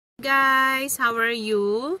Guys, how are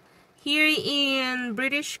you? Here in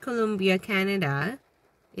British Columbia, Canada,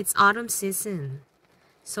 it's autumn season.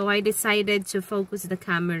 So I decided to focus the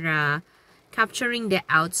camera capturing the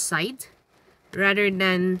outside rather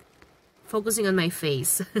than focusing on my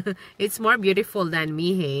face. It's more beautiful than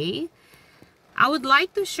me, hey? I would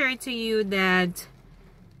like to share to you that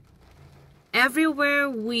everywhere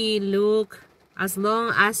we look, as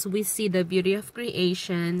long as we see the beauty of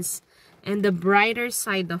creations and the brighter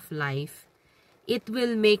side of life, it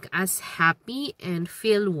will make us happy and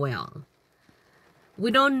feel well.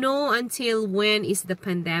 We don't know until when is the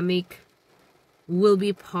pandemic will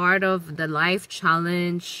be part of the life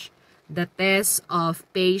challenge, the test of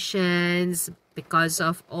patience because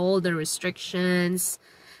of all the restrictions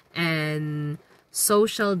and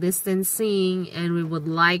social distancing, and we would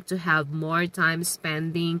like to have more time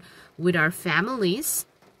spending with our families.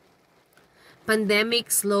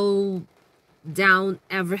 Pandemic slowed down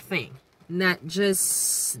everything, not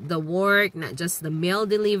just the work, not just the mail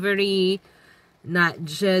delivery, not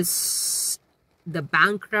just the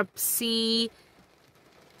bankruptcy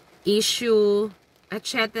issue,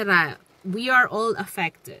 etc. We are all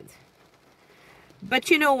affected.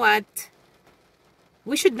 But you know what?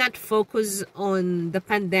 We should not focus on the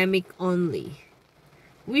pandemic only.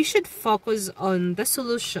 We should focus on the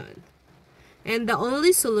solution. And the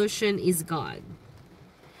only solution is God.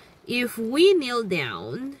 If we kneel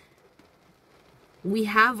down, we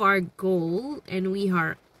have our goal and we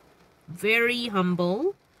are very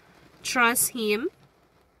humble, trust Him,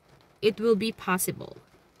 it will be possible.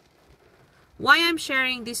 Why I'm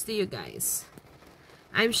sharing this to you guys?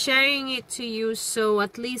 I'm sharing it to you so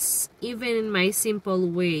at least even in my simple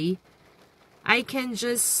way, I can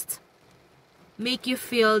just make you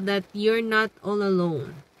feel that you're not all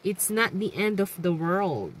alone. It's not the end of the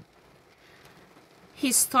world.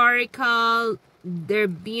 Historical, they're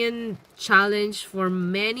being challenged for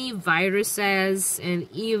many viruses and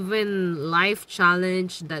even life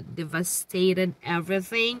challenge that devastated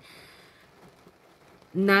everything.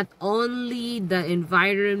 Not only the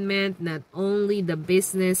environment, not only the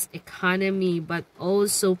business economy, but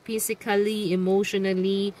also physically,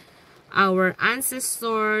 emotionally. Our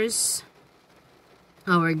ancestors,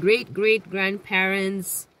 our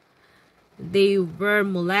great-great-grandparents, they were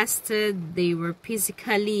molested, they were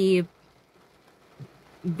physically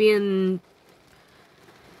being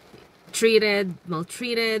treated,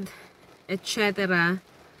 maltreated, etc.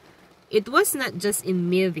 It was not just in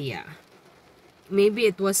media. Maybe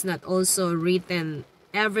it was not also written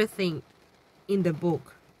everything in the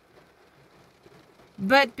book.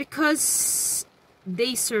 But because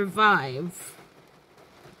they survive,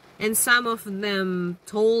 and some of them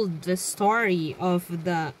told the story of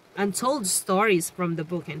the untold stories from the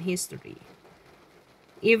book and history.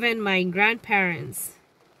 Even my grandparents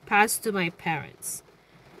passed to my parents.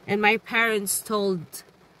 And my parents told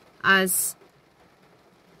us,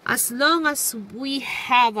 as long as we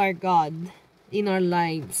have our God in our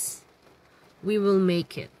lives, we will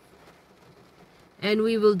make it. And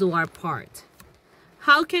we will do our part.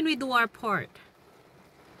 How can we do our part?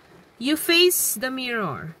 You face the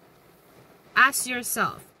mirror. Ask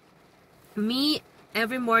yourself. Me,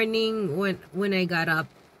 every morning when I got up,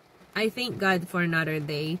 I thank God for another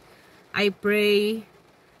day. I pray,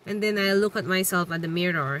 and then I look at myself at the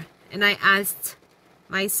mirror, and I asked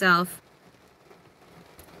myself,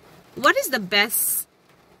 what is the best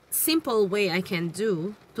simple way I can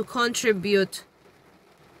do to contribute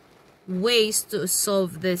ways to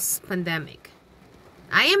solve this pandemic?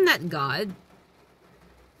 I am not God.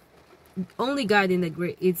 Only God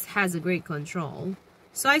has a great control.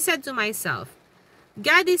 So I said to myself,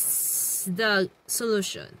 God is the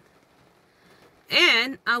solution.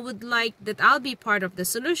 And I would like that I'll be part of the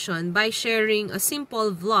solution by sharing a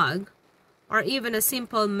simple vlog or even a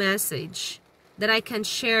simple message that I can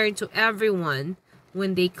share to everyone.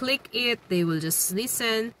 When they click it, they will just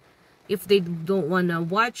listen. If they don't want to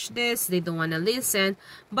watch this, they don't want to listen.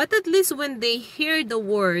 But at least when they hear the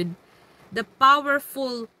word, the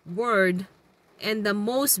powerful word, and the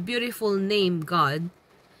most beautiful name, God,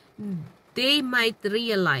 they might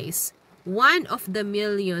realize, one of the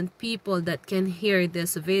million people that can hear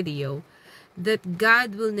this video, that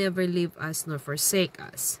God will never leave us nor forsake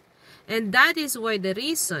us. And that is why the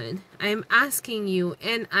reason I'm asking you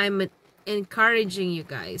and I'm encouraging you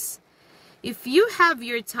guys, if you have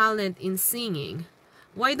your talent in singing,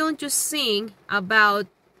 why don't you sing about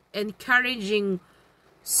encouraging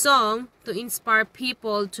song to inspire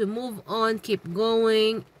people to move on, keep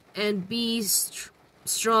going, and be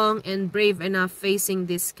strong and brave enough facing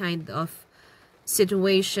this kind of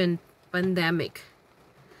situation, pandemic.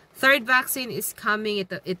 Third vaccine is coming.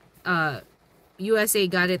 USA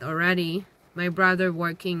got it already. My brother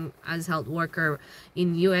working as health worker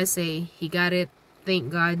in USA, he got it.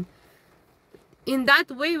 Thank God. In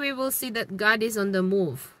that way, we will see that God is on the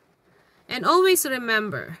move. And always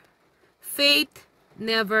remember, faith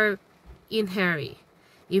never in hurry.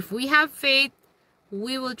 If we have faith,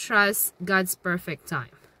 we will trust God's perfect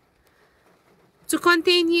time. To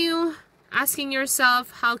continue asking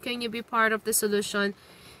yourself, how can you be part of the solution?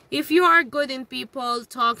 If you are good in people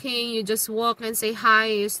talking, you just walk and say hi,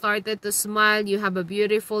 you started to smile, you have a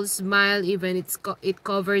beautiful smile, even it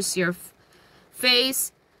covers your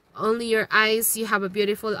face, only your eyes, you have a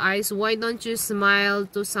beautiful eyes. Why don't you smile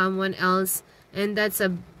to someone else? And that's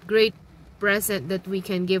a great present that we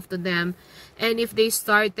can give to them. And if they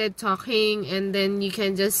started talking, and then you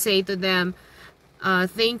can just say to them,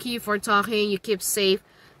 thank you for talking, you keep safe.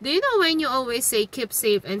 Do you know when you always say keep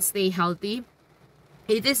safe and stay healthy?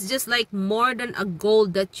 It is just like more than a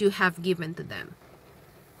gold that you have given to them.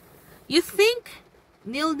 You think,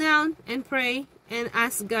 kneel down and pray and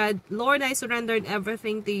ask God, Lord, I surrendered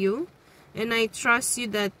everything to you, and I trust you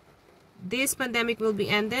that this pandemic will be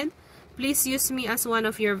ended. Please use me as one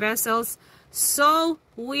of your vessels. So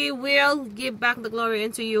we will give back the glory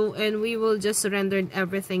unto you, and we will just surrender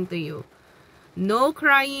everything to you. No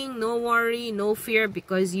crying, no worry, no fear,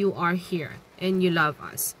 because you are here and you love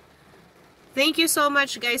us. Thank you so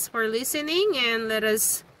much, guys, for listening, and let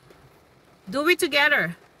us do it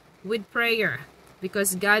together with prayer,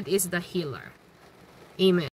 because God is the healer. Amen.